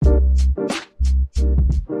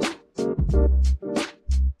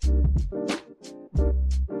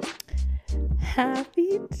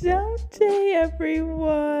Happy Dump Day,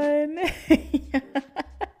 everyone.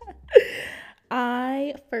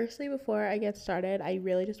 Before I get started, I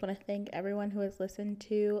really just want to thank everyone who has listened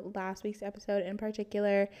to last week's episode in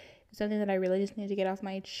particular. It's something that I really just need to get off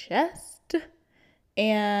my chest.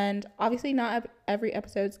 And obviously, not every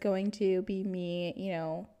episode's going to be me,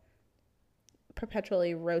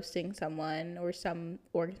 perpetually roasting someone or some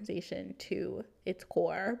organization to its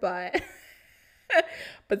core, but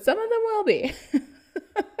some of them will be.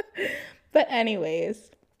 But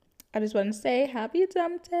anyways, I just want to say happy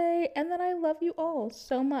dump day and that I love you all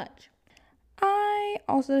so much. I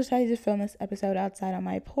also decided to film this episode outside on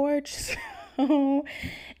my porch. So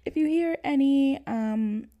if you hear any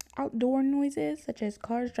outdoor noises such as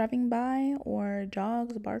cars driving by or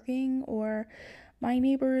dogs barking or my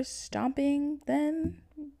neighbors stomping, then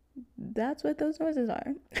that's what those noises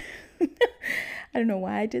are. I don't know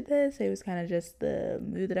why I did this. It was kind of just the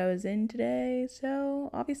mood that I was in today. So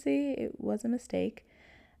obviously it was a mistake,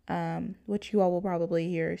 which you all will probably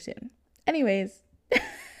hear soon. Anyways,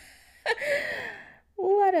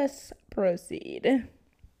 let us proceed.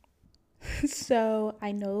 So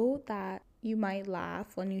I know that you might laugh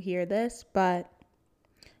when you hear this, but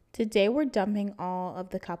today we're dumping all of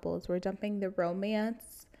the couples. We're dumping the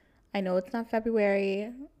romance. I know it's not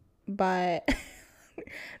February, but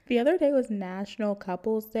the other day was National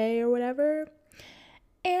Couples Day or whatever.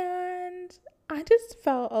 And I just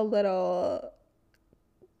felt a little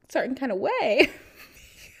certain kind of way.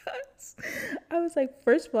 Because I was like,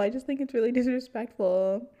 first of all, I just think it's really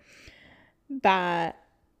disrespectful that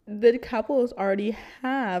the couples already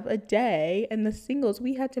have a day and the singles,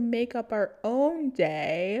 we had to make up our own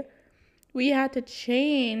day. We had to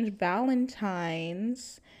change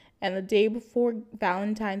Valentine's, and the day before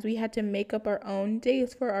Valentine's we had to make up our own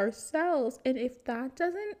days for ourselves. And if that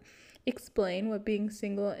doesn't explain what being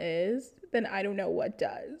single is, then I don't know what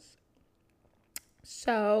does.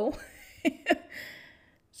 So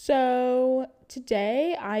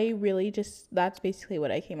today I really that's basically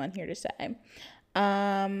what I came on here to say.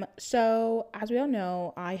 So as we all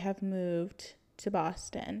know, I have moved to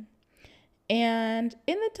Boston. And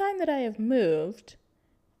in the time that I have moved,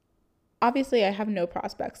 obviously I have no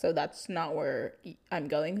prospects, so that's not where I'm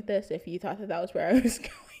going with this. If you thought that was where I was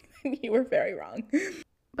going, then you were very wrong.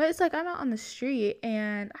 But it's like I'm out on the street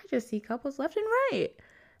and I just see couples left and right.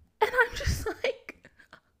 And I'm just like,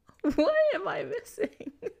 what am I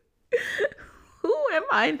missing? Who am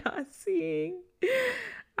I not seeing?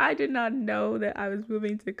 I did not know that I was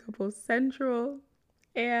moving to Couples Central,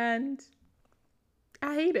 and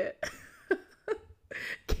I hate it.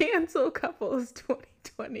 Cancel Couples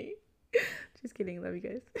 2020. Just kidding, love you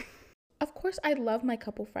guys. Of course, I love my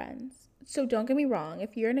couple friends. So don't get me wrong.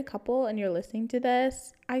 If you're in a couple and you're listening to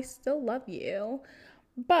this, I still love you.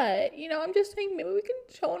 But, I'm just saying maybe we can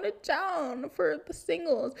tone it down for the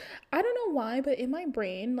singles. I don't know why, but in my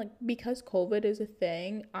brain, like, because COVID is a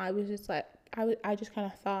thing, I was just like, I just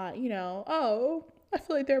kind of thought, I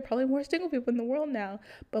feel like there are probably more single people in the world now.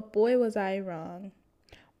 But boy, was I wrong.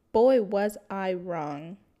 Boy, was I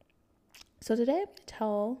wrong. So today I'm going to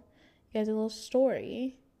tell you guys a little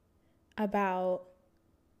story about...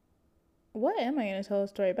 What am I going to tell a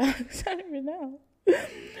story about? Because I don't even know.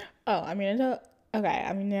 I'm going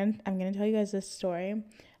to tell you guys this story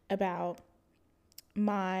about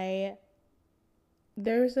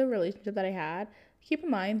there's a relationship that I had. Keep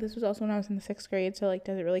in mind, this was also when I was in the 6th grade, so, like,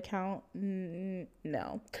 does it really count?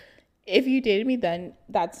 No. If you dated me then,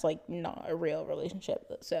 that's, like, not a real relationship,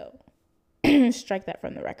 so strike that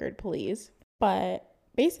from the record, please. But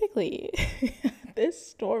basically, this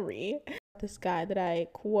story, this guy that I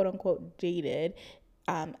quote-unquote dated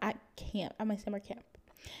at my summer camp.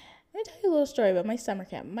 Let me tell you a little story about my summer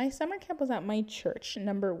camp. My summer camp was at my church,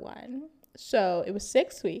 number 1. So it was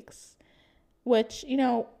 6 weeks, which,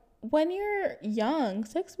 when you're young,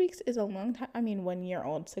 6 weeks is a long time. I mean, when you're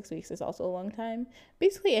old, 6 weeks is also a long time.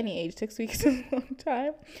 Basically, any age, 6 weeks is a long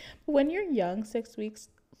time. But when you're young, 6 weeks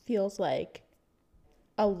feels like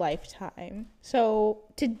a lifetime. So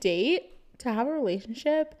to date, to have a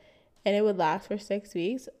relationship, and it would last for 6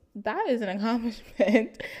 weeks, that is an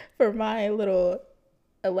accomplishment for my little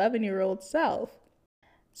 11-year-old self.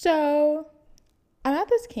 So I'm at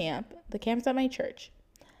this camp. The camp's at my church.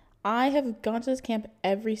 I have gone to this camp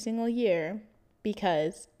every single year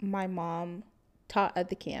because my mom taught at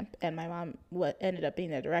the camp and my mom ended up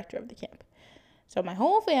being the director of the camp. So my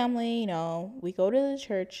whole family, we go to the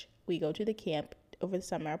church, we go to the camp over the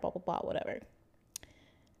summer, blah, blah, blah, whatever.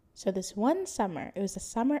 So this one summer, it was the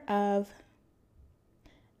summer of,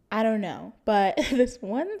 I don't know, but this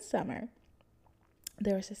one summer,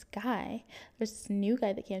 there's this new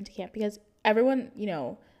guy that came to camp because everyone,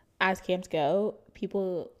 as camps go,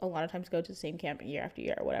 people a lot of times go to the same camp year after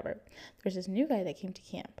year or whatever. There's this new guy that came to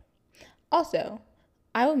camp. Also,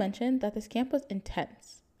 I will mention that this camp was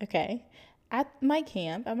intense, okay? At my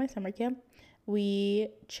summer camp, we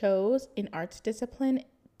chose an arts discipline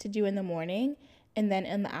to do in the morning, and then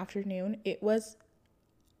in the afternoon, it was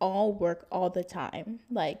all work all the time,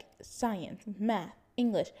 like science, math,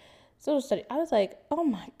 English, social study. I was like, oh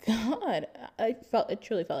my God. It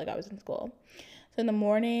truly felt like I was in school. So in the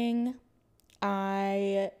morning,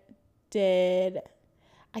 I can't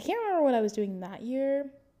remember what I was doing that year.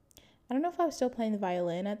 I don't know if I was still playing the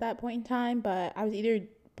violin at that point in time, but I was either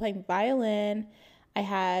playing violin, I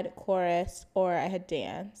had chorus, or I had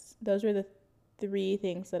dance. Those were the 3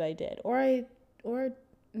 things that I did. Or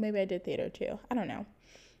maybe I did theater too. I don't know.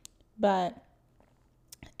 But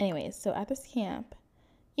anyways, so at this camp,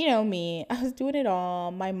 me, I was doing it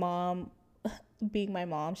all. My mom, being my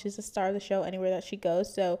mom, she's the star of the show anywhere that she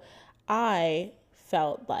goes. So I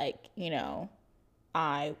felt like,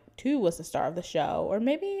 I too was the star of the show, or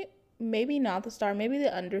maybe not the star, maybe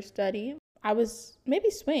the understudy. I was maybe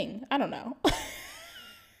swing. I don't know.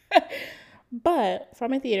 But for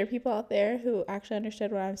my theater people out there who actually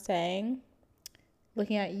understood what I'm saying,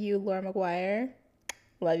 looking at you, Laura McGuire,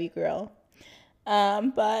 love you, girl.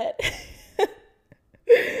 But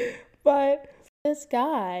but this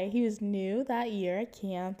guy, he was new that year at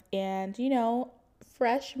camp, and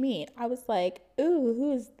fresh meat. I was like, ooh,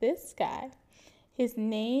 who is this guy? His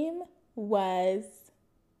name was,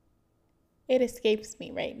 it escapes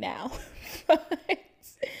me right now, but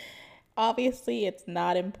obviously it's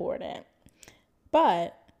not important.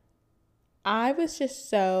 But I was just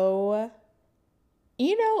so,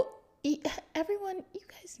 everyone, you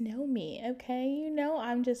guys know me, okay?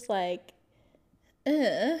 I'm just like,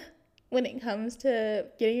 when it comes to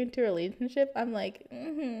getting into a relationship, I'm like,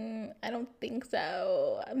 I don't think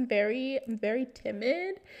so. I'm very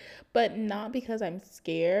timid, but not because I'm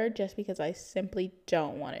scared, just because I simply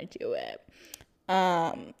don't want to do it.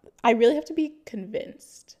 I really have to be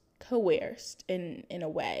convinced, coerced in a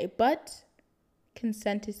way, but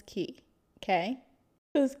consent is key, okay?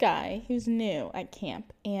 This guy, he was new at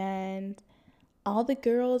camp, and all the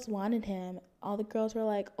girls wanted him. All the girls were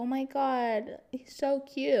like, oh my God, he's so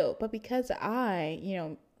cute. But because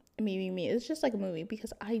me, it's just like a movie.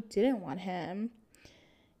 Because I didn't want him,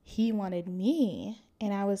 he wanted me.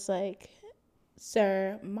 And I was like,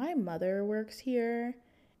 sir, my mother works here,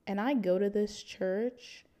 and I go to this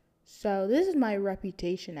church. So this is my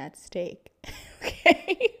reputation at stake,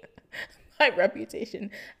 okay? My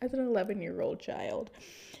reputation as an 11-year-old child.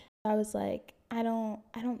 I was like, I don't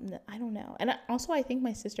know. And I think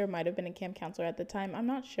my sister might have been a camp counselor at the time. I'm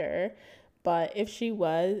not sure. But if she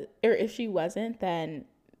was, or if she wasn't, then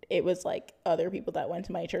it was like other people that went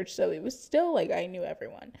to my church. So it was still like I knew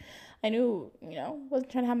everyone. I knew, wasn't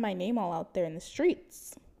trying to have my name all out there in the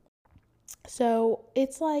streets. So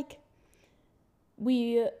it's like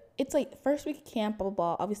first week of camp, blah,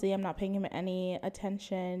 blah, blah. Obviously, I'm not paying him any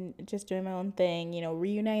attention, just doing my own thing,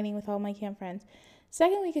 reuniting with all my camp friends.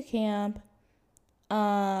 Second week of camp,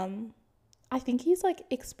 I think he's like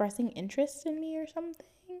expressing interest in me or something.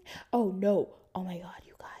 Oh no. Oh my God,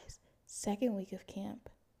 you guys. Second week of camp,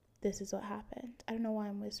 this is what happened. I don't know why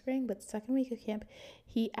I'm whispering, but second week of camp,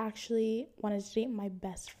 he actually wanted to date my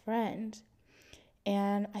best friend.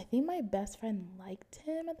 And I think my best friend liked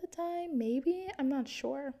him at the time, maybe. I'm not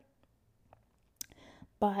sure.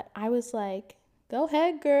 But I was like, go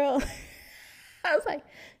ahead, girl. I was like,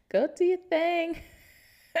 go do your thing.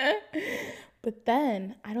 But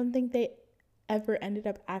then I don't think they ever ended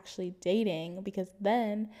up actually dating, because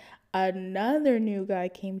then another new guy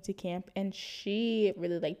came to camp and she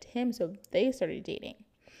really liked him, so they started dating.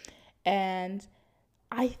 And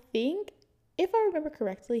I think, if I remember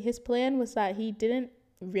correctly, his plan was that he didn't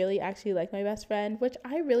really actually like my best friend, which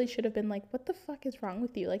I really should have been like, what the fuck is wrong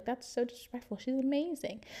with you? Like, that's so disrespectful. She's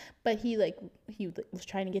amazing. But he was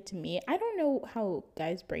trying to get to me. I don't know how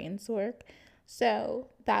guys' brains work. So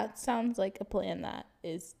that sounds like a plan that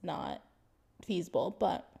is not feasible.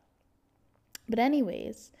 But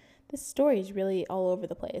anyways, this story is really all over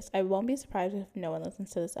the place. I won't be surprised if no one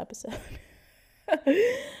listens to this episode.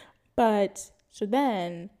 But so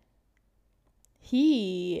then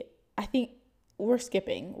I think we're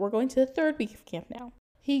skipping. We're going to the third week of camp now.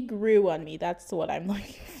 He grew on me. That's what I'm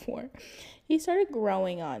looking for. He started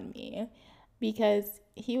growing on me because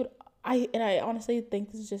I honestly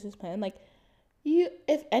think this is just his plan. Like,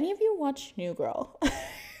 if any of you watch New Girl,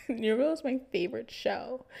 New Girl is my favorite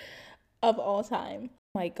show of all time.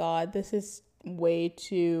 Oh my God, this is way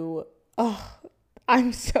too,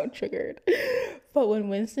 I'm so triggered. But when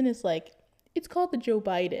Winston is like It's called the Joe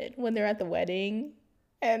Biden when they're at the wedding,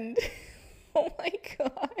 and oh my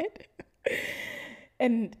god.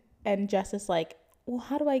 And Jess is like, well,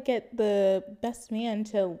 how do I get the best man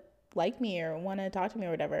to like me or want to talk to me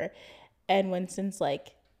or whatever? And Winston's like,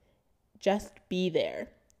 just be there.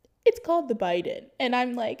 It's called the Biden. And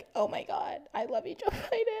I'm like, oh my god, I love you, Joe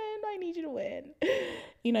Biden. I need you to win.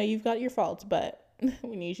 You know, you've got your faults, but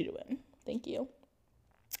we need you to win. Thank you.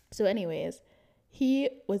 So anyways, he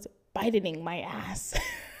was Bidening my ass.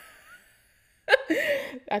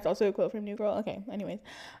 That's also a quote from New Girl. Okay, anyways.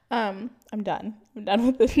 I'm done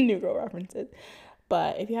with the New Girl references.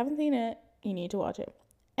 But if you haven't seen it, you need to watch it.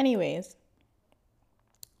 Anyways,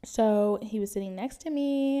 so he was sitting next to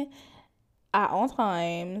me at all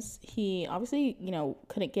times. He obviously, you know,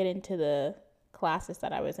 couldn't get into the classes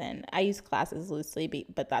that I was in. I use classes loosely,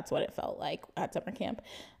 but that's what it felt like at summer camp.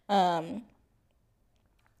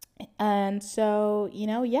 And so, you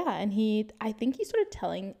know, yeah, and I think he started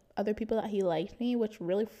telling other people that he liked me, which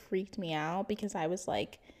really freaked me out because I was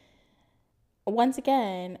like, once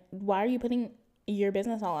again, why are you putting your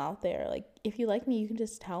business all out there? Like, if you like me, you can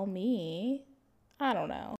just tell me. I don't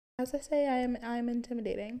know. As I say, I'm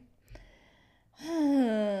intimidating.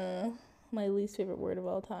 My least favorite word of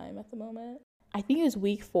all time at the moment. I think it was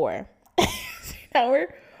week 4. Now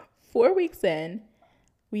we're 4 weeks in.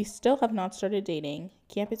 We still have not started dating.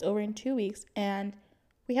 Camp is over in 2 weeks, and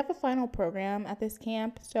we have a final program at this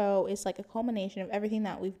camp. So it's like a culmination of everything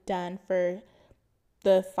that we've done for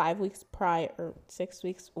the 5 weeks prior, or 6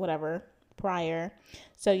 weeks, whatever, prior.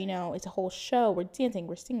 So, you know, it's a whole show. We're dancing,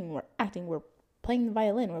 we're singing, we're acting, we're playing the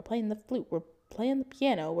violin, we're playing the flute, we're playing the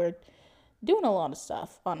piano, we're doing a lot of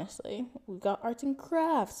stuff, honestly. We've got arts and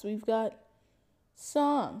crafts, we've got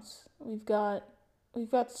songs, we've got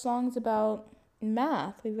songs about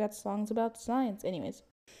math, we've got songs about science. Anyways,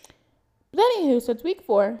 but anywho, so it's week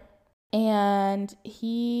 4, and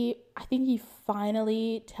I think he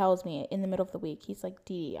finally tells me in the middle of the week, he's like,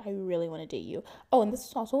 Dee, I really want to date you. Oh, and this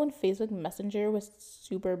is also when Facebook Messenger was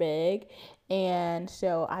super big, and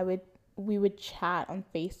so we would chat on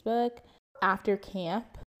Facebook after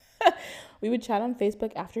camp. We would chat on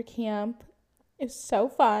Facebook after camp. It was so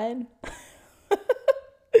fun.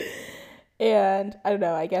 And I don't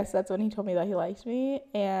know, I guess that's when he told me that he liked me,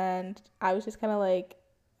 and I was just kind of like,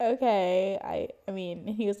 okay. I mean,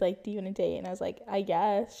 he was like, do you want to date? And I was like, I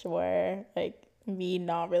guess, sure. Like, me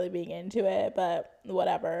not really being into it, but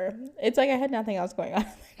whatever. It's like I had nothing else going on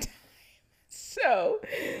at the time, so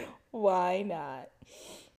why not?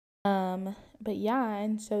 But yeah,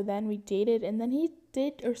 and so then we dated, and then he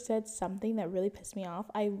did or said something that really pissed me off.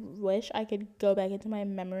 I wish I could go back into my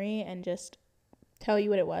memory and just tell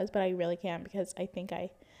you what it was, but I really can't because I think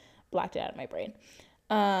I blacked it out of my brain.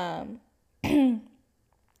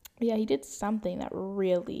 Yeah, he did something that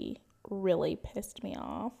really, really pissed me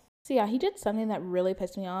off. So yeah, he did something that really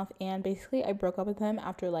pissed me off, and basically I broke up with him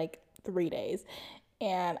after like 3 days.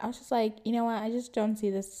 And I was just like, you know what? I just don't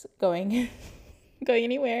see this going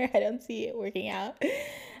anywhere. I don't see it working out.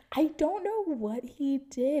 I don't know what he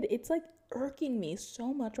did. It's like irking me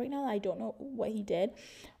so much right now that I don't know what he did.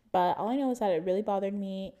 But all I know is that it really bothered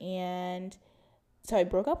me, and so I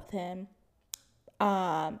broke up with him.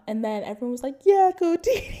 And then everyone was like, yeah, go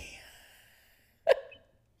dating.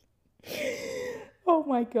 Oh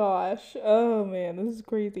my gosh. Oh man, this is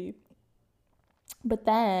crazy. But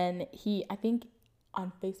then I think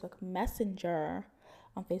on Facebook Messenger,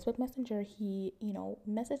 he, you know,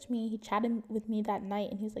 messaged me. He chatted with me that night,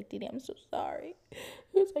 and he was like, Didi, I'm so sorry.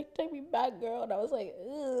 He was like, take me back, girl. And I was like,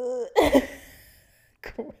 ugh.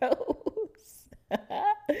 Gross.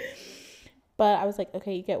 But I was like,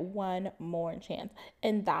 okay, you get one more chance.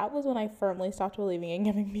 And that was when I firmly stopped believing in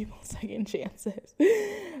giving people second chances.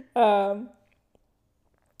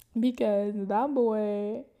 Because that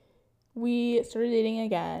boy, we started dating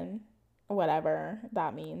again, whatever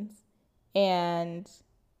that means. And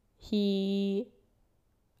I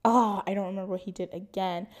don't remember what he did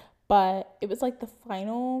again, but it was like the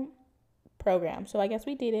final program. So I guess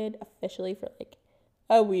we dated officially for like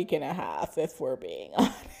a week and a half, if we're being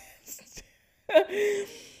honest.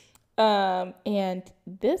 And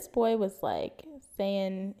this boy was like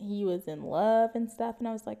saying he was in love and stuff, and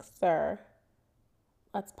I was like, sir,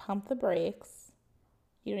 let's pump the brakes.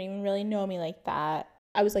 You don't even really know me like that.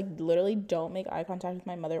 I was like, literally, don't make eye contact with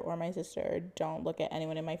my mother or my sister. Don't look at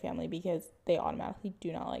anyone in my family because they automatically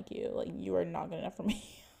do not like you. Like, you are not good enough for me.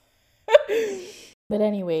 But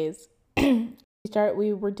anyways,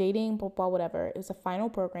 we were dating, blah, blah, whatever. It was a final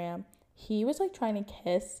program. He was like trying to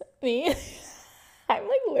kiss me. I'm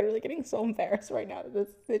like literally getting so embarrassed right now that this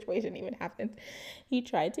situation even happened. He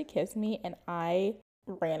tried to kiss me, and I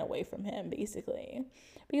ran away from him, basically.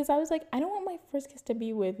 Because I was like, I don't want my first kiss to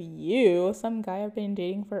be with you, some guy I've been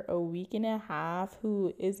dating for a week and a half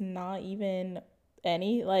who is not even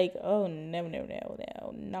any, like, oh, no, no, no,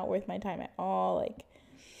 no, not worth my time at all. Like,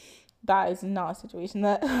 that is not a situation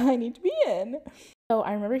that I need to be in. So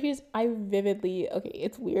I remember I vividly, okay,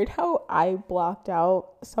 it's weird how I blocked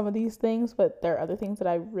out some of these things, but there are other things that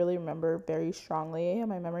I really remember very strongly in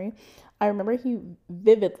my memory. I remember that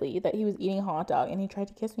he was eating a hot dog and he tried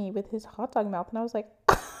to kiss me with his hot dog mouth, and I was like,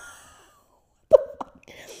 what the fuck?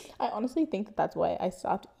 I honestly think that's why I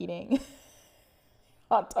stopped eating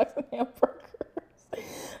hot dogs and hamburgers.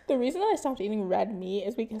 The reason that I stopped eating red meat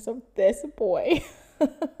is because of this boy.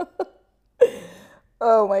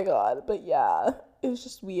 Oh my god. But yeah, it was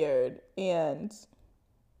just weird. And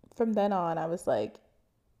from then on, I was like,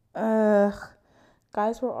 ugh.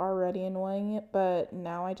 Guys were already annoying, but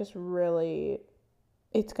now I just really,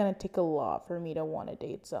 it's gonna take a lot for me to want to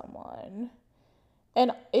date someone.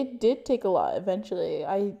 And it did take a lot eventually.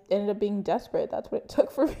 I ended up being desperate. That's what it took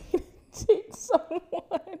for me to date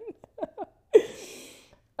someone.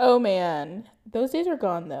 Oh man, those days are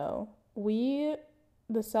gone though.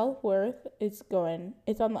 The self-worth is going,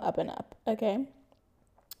 it's on the up and up, okay?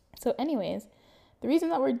 So anyways, the reason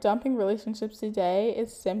that we're dumping relationships today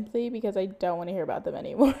is simply because I don't want to hear about them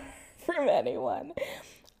anymore from anyone.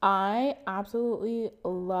 I absolutely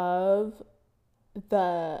love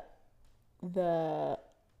the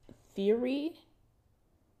theory,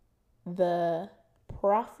 the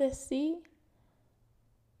prophecy,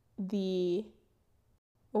 the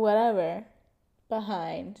whatever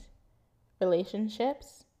behind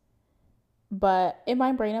relationships. But in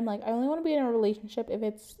my brain, I'm like, I only want to be in a relationship if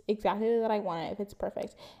it's exactly that I want it, if it's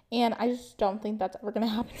perfect. And I just don't think that's ever going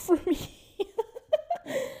to happen for me.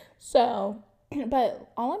 So,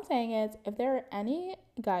 but all I'm saying is, if there are any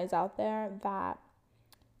guys out there that,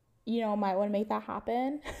 might want to make that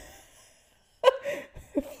happen,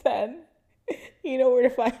 then you know where to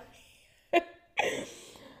find me.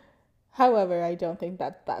 However, I don't think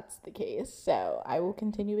that that's the case. So I will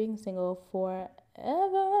continue being single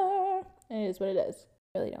forever. And it is what it is.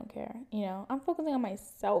 I really don't care. I'm focusing on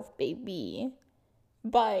myself, baby.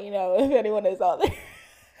 But, if anyone is out there.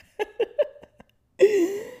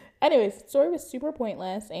 Anyways, the story was super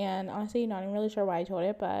pointless. And honestly, not even really sure why I told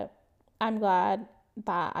it. But I'm glad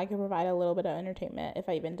that I could provide a little bit of entertainment if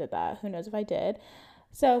I even did that. Who knows if I did.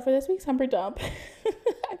 So for this week's Humper Dump, I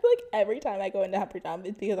feel like every time I go into Humper Dump,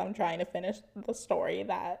 it's because I'm trying to finish the story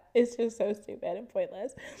that is just so stupid and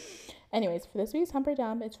pointless. Anyways, for this week's Humper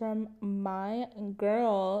Dump, it's from my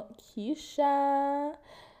girl, Keisha.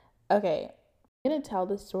 Okay, I'm going to tell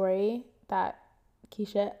the story that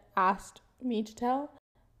Keisha asked me to tell.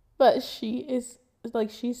 But she's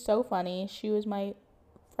so funny. She was my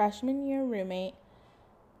freshman year roommate,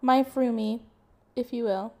 my froomie, if you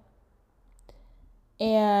will.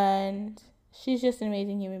 And she's just an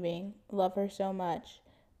amazing human being. Love her so much.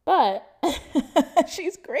 But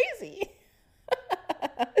she's crazy.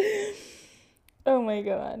 Oh my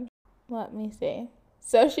god. Let me see.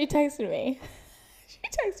 So she texted me.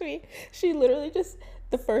 She literally just,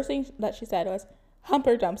 the first thing that she said was,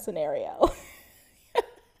 Humper Dump scenario.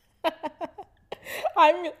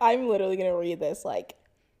 I'm literally gonna read this like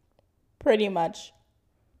pretty much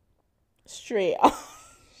straight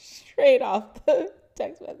off the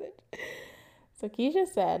text message. So Keisha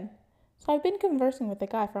said, so I've been conversing with the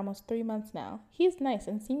guy for almost 3 months now. He's nice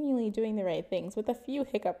and seemingly doing the right things with a few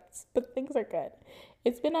hiccups, but things are good.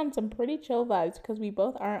 It's been on some pretty chill vibes because we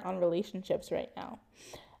both aren't on relationships right now.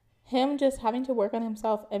 Him just having to work on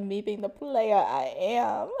himself and me being the player I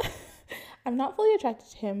am. I'm not fully attracted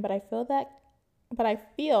to him, but I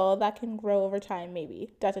feel that can grow over time,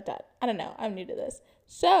 maybe. ... I don't know. I'm new to this.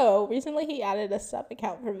 So, recently he added a sub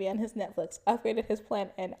account for me on his Netflix, upgraded his plan,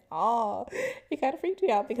 and all. It kind of freaked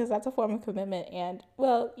me out because that's a form of commitment, and,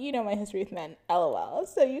 well, you know my history with men, lol.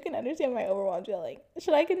 So you can understand my overwhelmed feeling.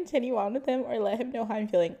 Should I continue on with him or let him know how I'm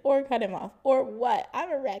feeling, or cut him off, or what?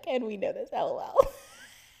 I'm a wreck, and we know this, lol.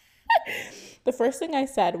 The first thing I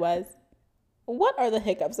said was, what are the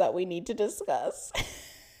hiccups that we need to discuss?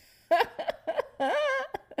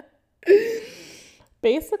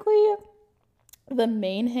 Basically, the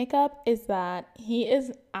main hiccup is that he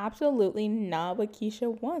is absolutely not what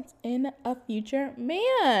Keisha wants in a future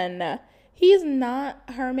man. He's not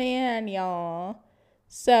her man, y'all.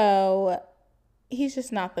 So he's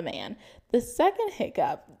just not the man. The second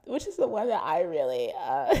hiccup, which is the one that I really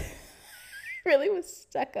really was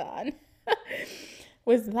stuck on,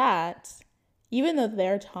 was that even though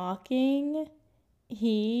they're talking,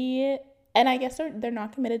 and I guess they're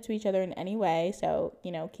not committed to each other in any way. So,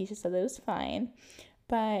 Keisha said that it was fine.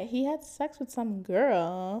 but he had sex with some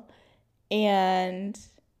girl and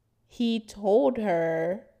he told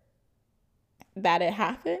her that it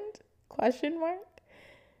happened, question mark.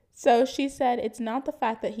 So she said it's not the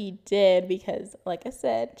fact that he did, because like I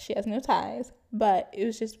said, she has no ties, but it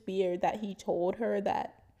was just weird that he told her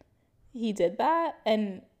that he did that.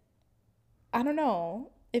 And I don't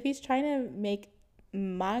know, if he's trying to make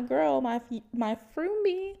my girl, my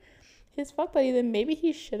Frumy, his fuck buddy, then maybe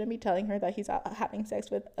he shouldn't be telling her that he's out having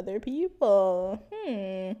sex with other people.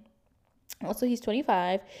 Also, he's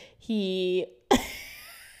 25. He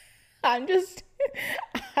I'm just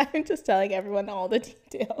I'm just telling everyone all the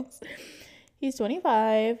details. He's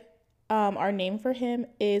 25. Our name for him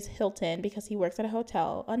is Hilton because he works at a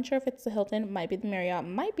hotel. Unsure if it's the Hilton, might be the Marriott,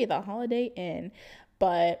 might be the Holiday Inn,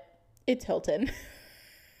 but it's Hilton.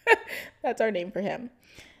 That's our name for him.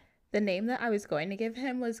 The name that I was going to give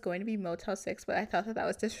him was going to be Motel 6, but I thought that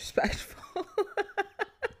was disrespectful.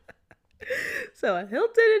 So a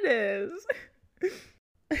Hilton it is.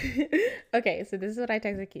 Okay, so this is what I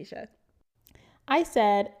texted Keisha. I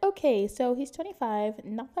said, okay, so he's 25,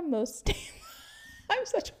 not the most stable. I'm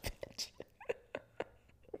such a bitch.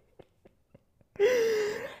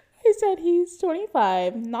 I said he's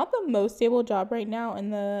 25, not the most stable job right now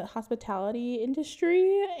in the hospitality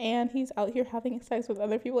industry, and he's out here having sex with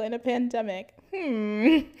other people in a pandemic.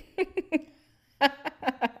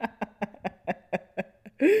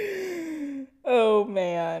 Oh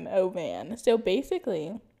man. So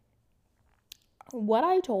basically, what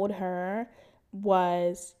I told her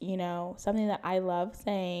was, something that I love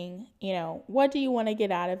saying, what do you want to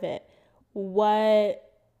get out of it? What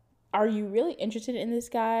are you really interested in this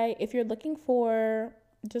guy? If you're looking for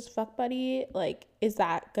just fuck buddy, like, is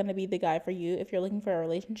that gonna be the guy for you? If you're looking for a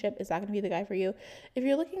relationship, is that gonna be the guy for you? If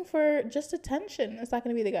you're looking for just attention, is that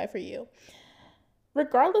gonna be the guy for you?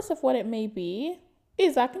 Regardless of what it may be,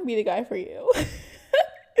 is that gonna be the guy for you?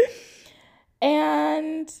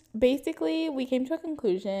 And basically, we came to a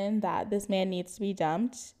conclusion that this man needs to be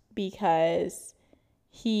dumped because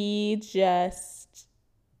it just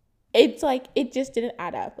didn't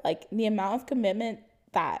add up. Like, the amount of commitment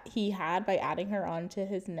that he had by adding her onto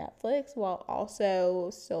his Netflix while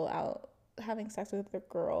also still out having sex with other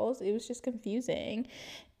girls, it was just confusing.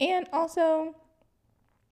 And also,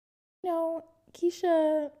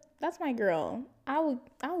 Keisha, that's my girl. I would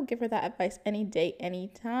give her that advice any day, any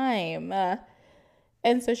time.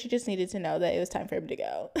 And so she just needed to know that it was time for him to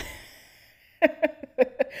go.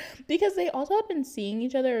 Because they also had been seeing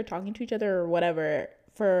each other or talking to each other or whatever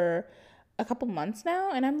for a couple months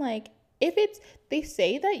now. And I'm like, they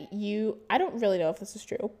say that I don't really know if this is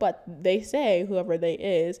true, but they say, whoever they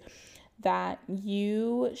is, that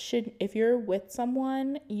you should, if you're with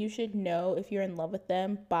someone, you should know if you're in love with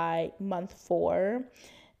them by month 4.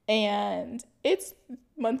 And it's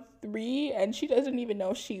month 3 and she doesn't even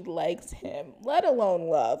know she likes him, let alone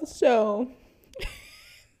love. So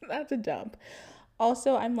that's a dump.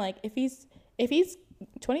 Also, I'm like, if he's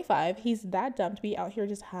 25, he's that dumb to be out here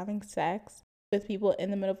just having sex with people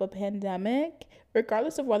in the middle of a pandemic,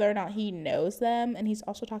 regardless of whether or not he knows them, and he's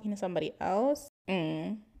also talking to somebody else.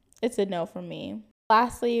 It's a no for me.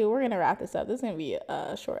 Lastly, we're gonna wrap this up. This is gonna be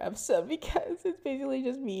a short episode because it's basically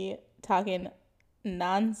just me talking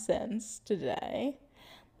nonsense today.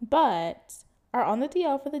 But our on the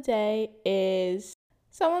DL for the day is,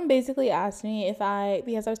 someone basically asked me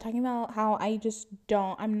because I was talking about how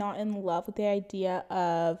I'm not in love with the idea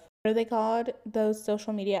of, what are they called? Those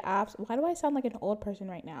social media apps. Why do I sound like an old person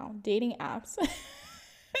right now? Dating apps.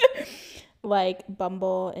 Like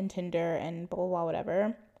Bumble and Tinder and blah, blah, blah,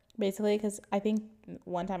 whatever. Basically, because I think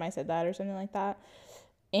one time I said that or something like that.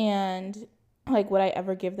 And, like, would I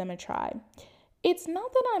ever give them a try? It's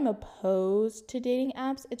not that I'm opposed to dating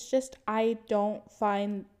apps. It's just I don't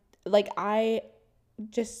find, like, maybe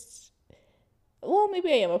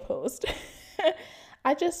I am opposed.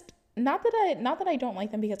 Not that I don't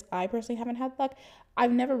like them, because I personally haven't had luck.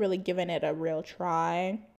 I've never really given it a real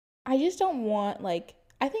try. I just don't want, like,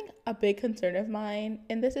 I think a big concern of mine,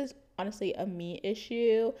 and this is honestly a me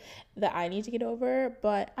issue that I need to get over,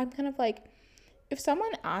 but I'm kind of like, if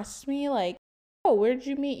someone asks me, like, oh, where did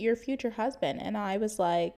you meet your future husband? And I was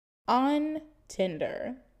like, on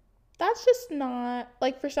Tinder. That's just not,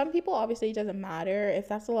 like, for some people, obviously it doesn't matter. If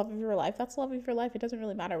that's the love of your life, that's the love of your life. It doesn't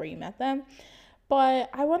really matter where you met them. But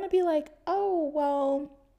I want to be like, oh, well,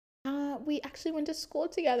 we actually went to school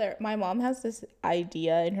together. My mom has this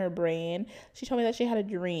idea in her brain. She told me that she had a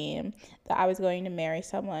dream that I was going to marry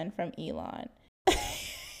someone from Elon.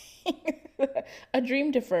 A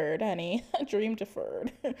dream deferred, honey. A dream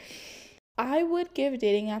deferred. I would give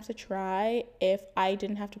dating apps a try if I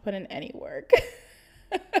didn't have to put in any work.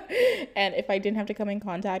 And if I didn't have to come in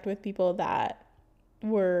contact with people that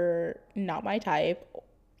were not my type,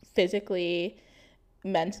 physically,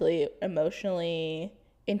 mentally, emotionally,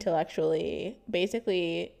 intellectually,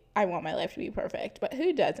 basically, I want my life to be perfect, but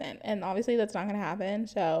who doesn't? And obviously that's not going to happen.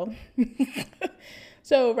 So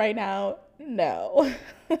so right now, no.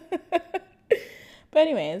 But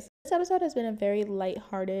anyways, this episode has been a very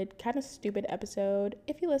lighthearted, kind of stupid episode.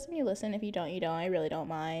 If you listen, you listen. If you don't, you don't. I really don't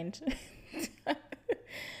mind.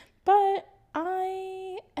 But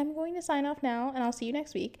I am going to sign off now, and I'll see you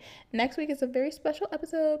next week. Next week is a very special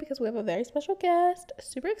episode because we have a very special guest.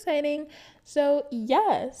 Super exciting. So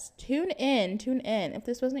yes, tune in. If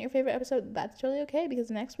this wasn't your favorite episode, that's totally okay,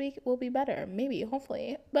 because next week will be better. Maybe,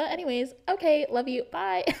 hopefully. But anyways, okay, love you.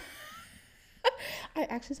 Bye. I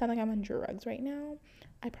actually sound like I'm on drugs right now.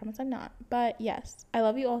 I promise I'm not. But yes, I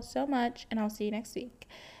love you all so much, and I'll see you next week.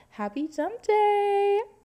 Happy Dump Day!